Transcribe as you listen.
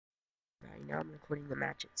now I'm recording the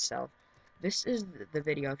match itself. This is the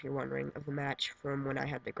video, if you're wondering, of the match from when I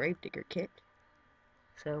had the Gravedigger kit.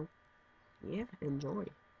 So, yeah, enjoy.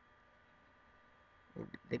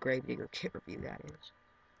 The Gravedigger kit review, that is.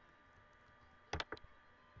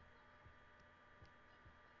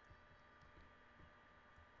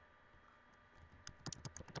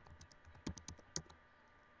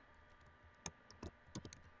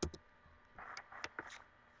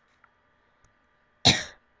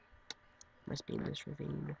 Must be in this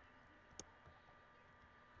ravine.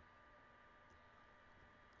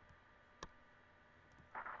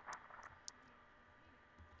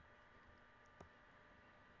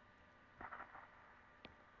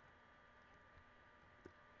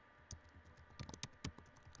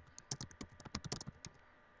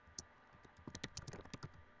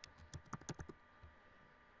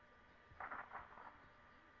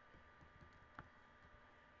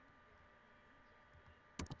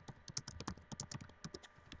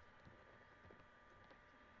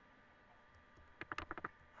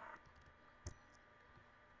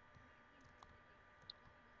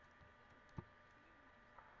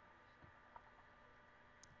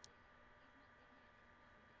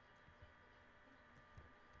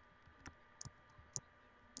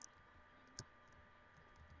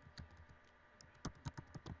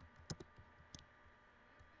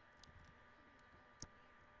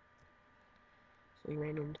 So he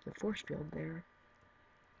ran into the force field there.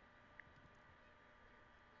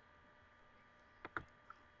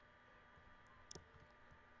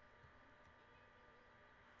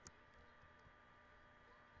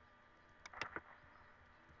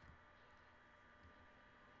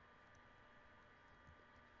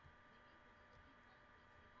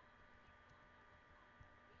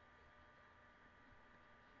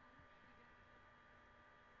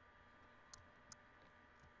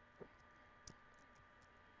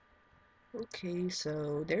 Okay,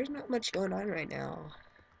 so there's not much going on right now.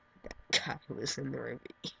 That guy was in the ravine.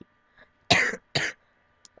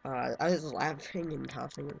 I was laughing and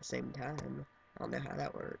coughing at the same time. I don't know how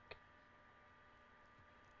that worked.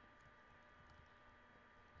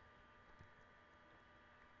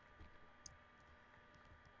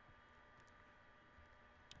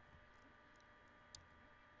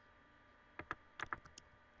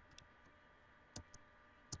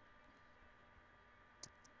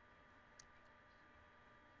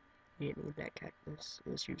 You didn't need that cactus. It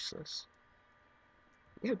was useless.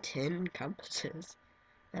 You have 10 compasses.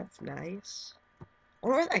 That's nice. I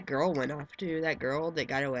wonder where that girl went off to. That girl that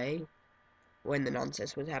got away when the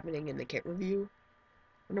nonsense was happening in the kit review.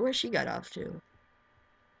 I wonder where she got off to.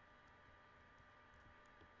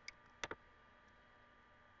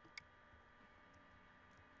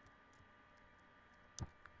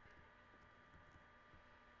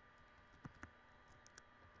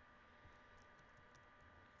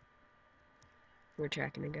 We're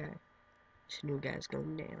tracking a guy. This new guy's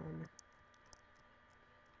going down.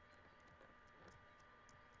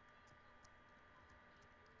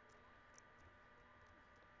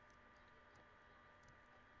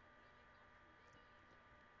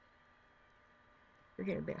 We're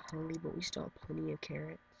getting a bit hungry, but we still have plenty of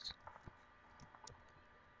carrots.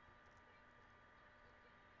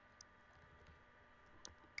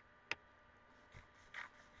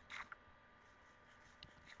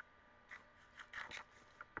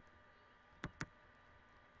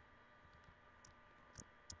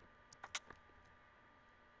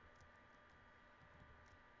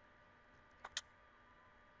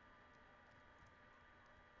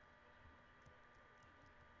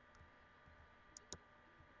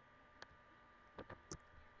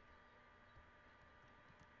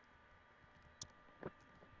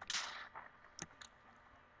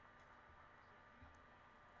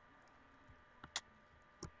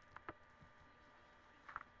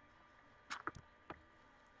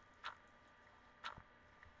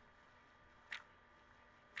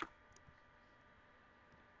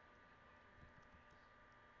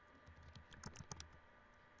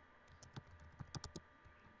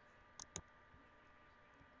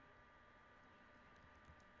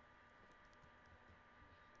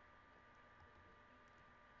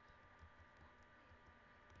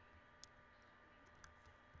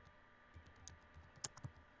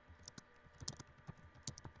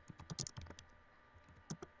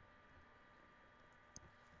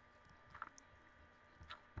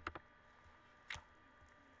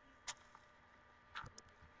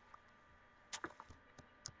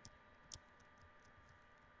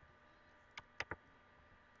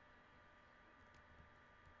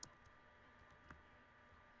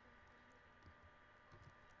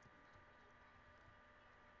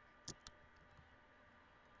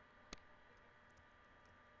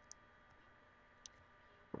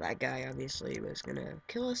 That guy obviously was gonna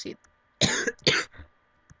kill us.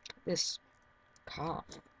 This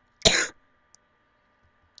cough is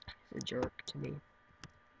a jerk to me.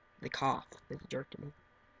 The cough is a jerk to me.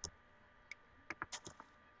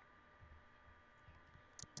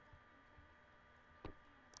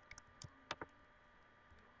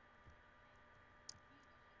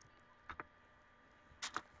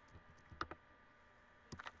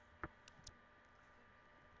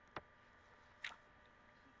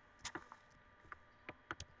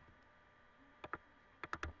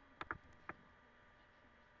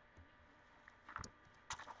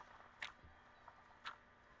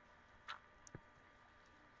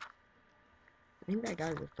 I think that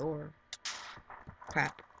guy's a Thor.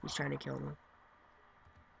 Crap, he's trying to kill me.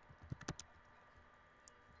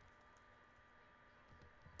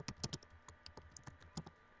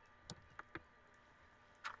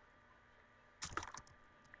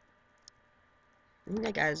 I think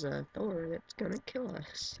that guy's a Thor that's gonna kill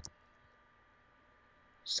us.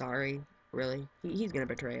 Sorry, really. He's gonna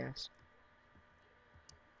betray us.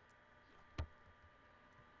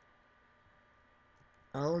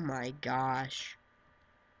 Oh my gosh.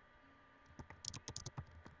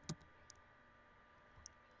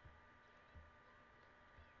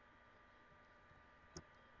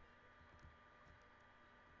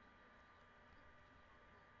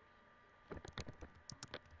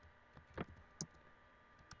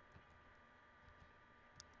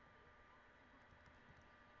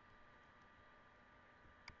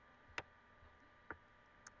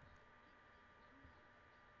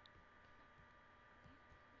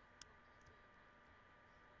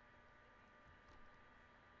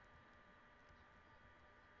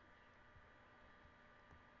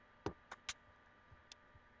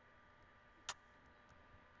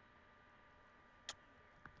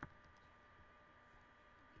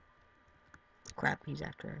 Crap, he's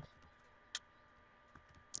after us.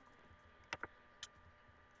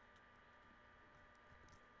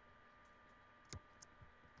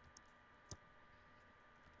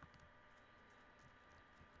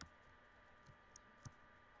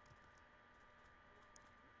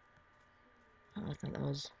 Oh, I thought that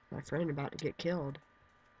was my friend about to get killed.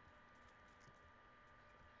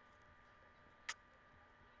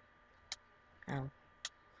 Ow.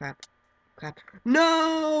 Crap. Crap.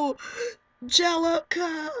 No!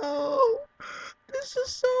 Jellicoe! This is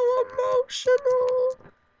so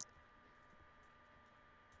emotional!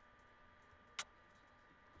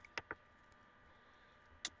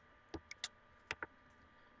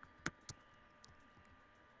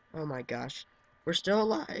 Oh my gosh. We're still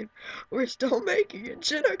alive. We're still making it.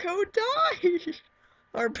 Jellicoe died!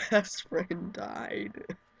 Our best friend died.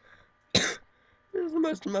 This is the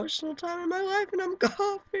most emotional time in my life and I'm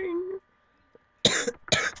coughing.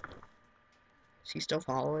 Is he still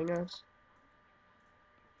following us?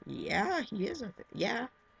 Yeah, he is. Yeah.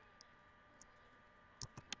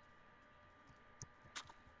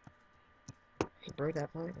 He broke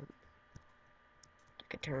that point.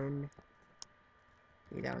 Took a turn.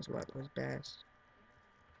 Maybe that was what was best.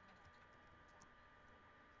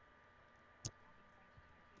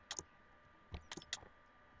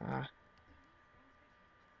 Ah.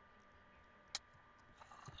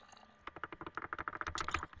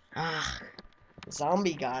 Ah.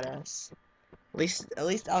 Zombie got us. At least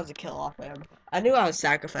that was a kill off him. I knew I was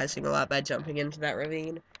sacrificing a lot by jumping into that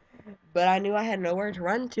ravine, but I knew I had nowhere to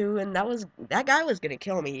run to, and that guy was gonna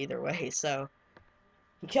kill me either way. So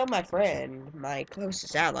he killed my friend, my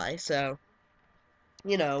closest ally. So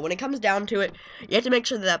when it comes down to it, you have to make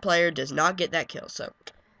sure that player does not get that kill. So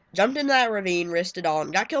jumped into that ravine, risked it all,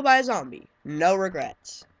 and got killed by a zombie. No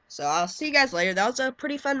regrets. So I'll see you guys later. That was a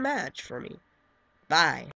pretty fun match for me. Bye.